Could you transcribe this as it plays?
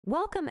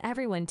Welcome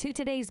everyone to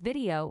today's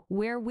video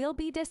where we'll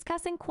be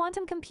discussing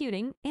quantum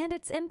computing and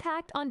its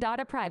impact on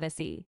data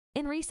privacy.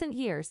 In recent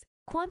years,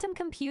 quantum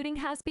computing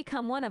has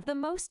become one of the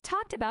most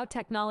talked about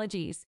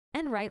technologies,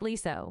 and rightly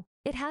so.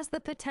 It has the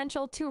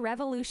potential to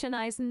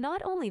revolutionize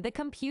not only the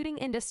computing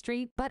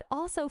industry but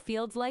also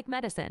fields like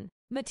medicine,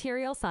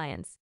 material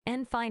science,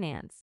 and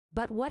finance.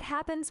 But what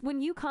happens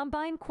when you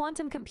combine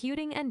quantum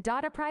computing and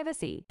data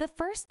privacy? The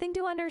first thing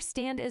to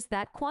understand is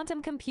that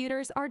quantum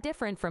computers are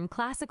different from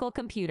classical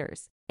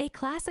computers. A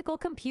classical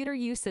computer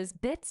uses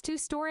bits to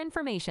store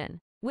information,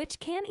 which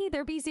can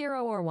either be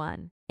 0 or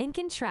 1. In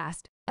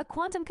contrast, a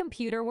quantum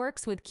computer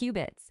works with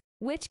qubits,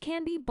 which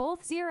can be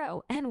both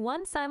 0 and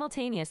 1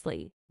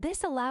 simultaneously.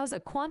 This allows a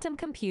quantum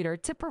computer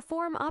to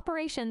perform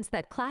operations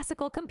that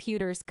classical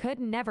computers could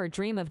never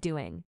dream of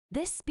doing.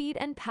 This speed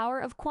and power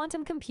of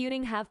quantum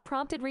computing have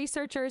prompted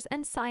researchers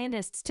and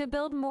scientists to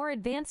build more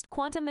advanced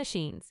quantum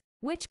machines,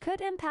 which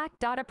could impact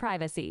data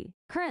privacy.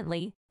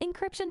 Currently,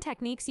 encryption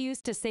techniques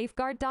used to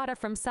safeguard data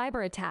from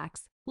cyber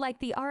attacks, like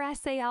the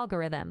RSA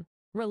algorithm,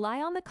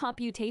 rely on the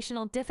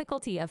computational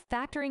difficulty of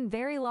factoring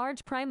very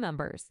large prime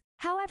numbers.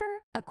 However,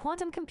 a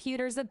quantum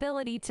computer's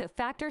ability to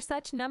factor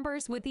such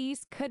numbers with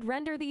ease could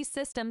render these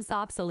systems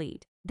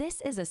obsolete. This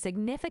is a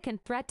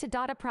significant threat to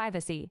data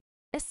privacy,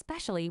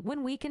 especially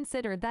when we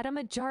consider that a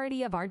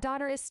majority of our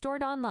data is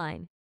stored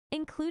online,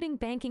 including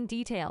banking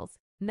details,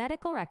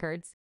 medical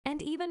records,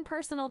 and even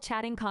personal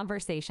chatting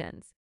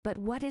conversations. But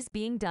what is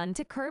being done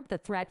to curb the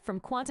threat from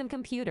quantum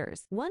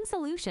computers? One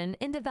solution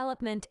in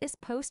development is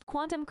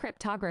post-quantum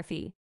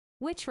cryptography,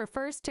 which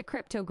refers to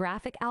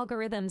cryptographic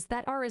algorithms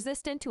that are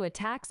resistant to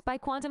attacks by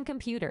quantum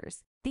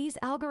computers. These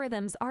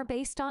algorithms are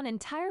based on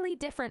entirely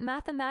different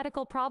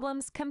mathematical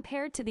problems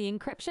compared to the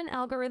encryption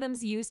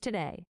algorithms used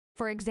today.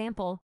 For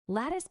example,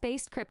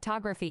 lattice-based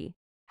cryptography,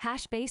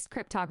 hash-based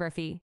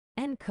cryptography,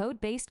 and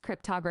code-based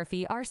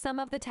cryptography are some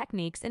of the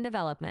techniques in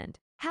development.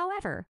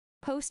 However,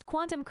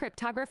 post-quantum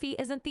cryptography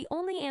isn't the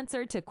only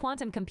answer to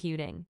quantum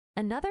computing.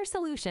 Another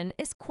solution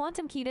is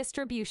quantum key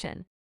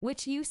distribution,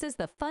 which uses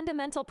the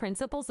fundamental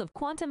principles of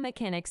quantum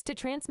mechanics to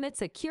transmit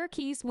secure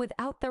keys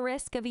without the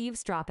risk of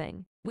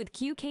eavesdropping. With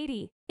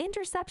QKD,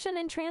 interception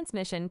and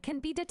transmission can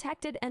be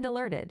detected and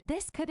alerted.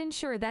 This could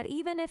ensure that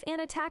even if an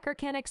attacker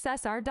can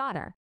access our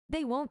data,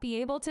 they won't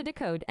be able to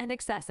decode and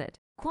access it.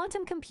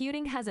 Quantum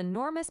computing has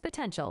enormous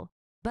potential,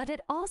 but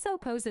it also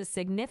poses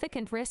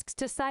significant risks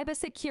to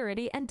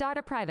cybersecurity and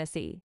data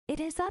privacy. It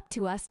is up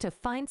to us to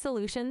find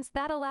solutions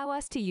that allow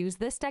us to use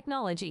this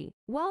technology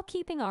while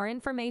keeping our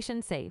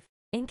information safe.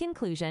 In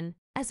conclusion,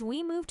 as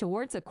we move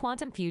towards a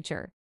quantum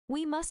future,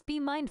 we must be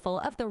mindful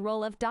of the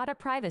role of data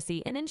privacy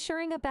in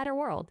ensuring a better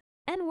world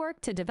and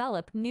work to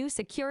develop new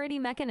security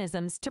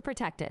mechanisms to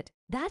protect it.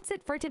 That's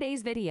it for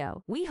today's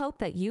video. We hope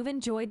that you've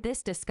enjoyed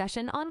this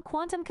discussion on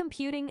quantum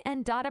computing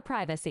and data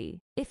privacy.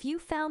 If you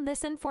found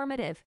this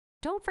informative,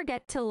 don't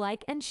forget to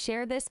like and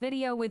share this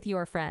video with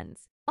your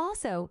friends.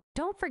 Also,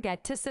 don't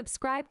forget to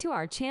subscribe to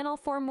our channel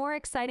for more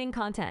exciting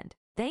content.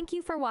 Thank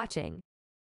you for watching.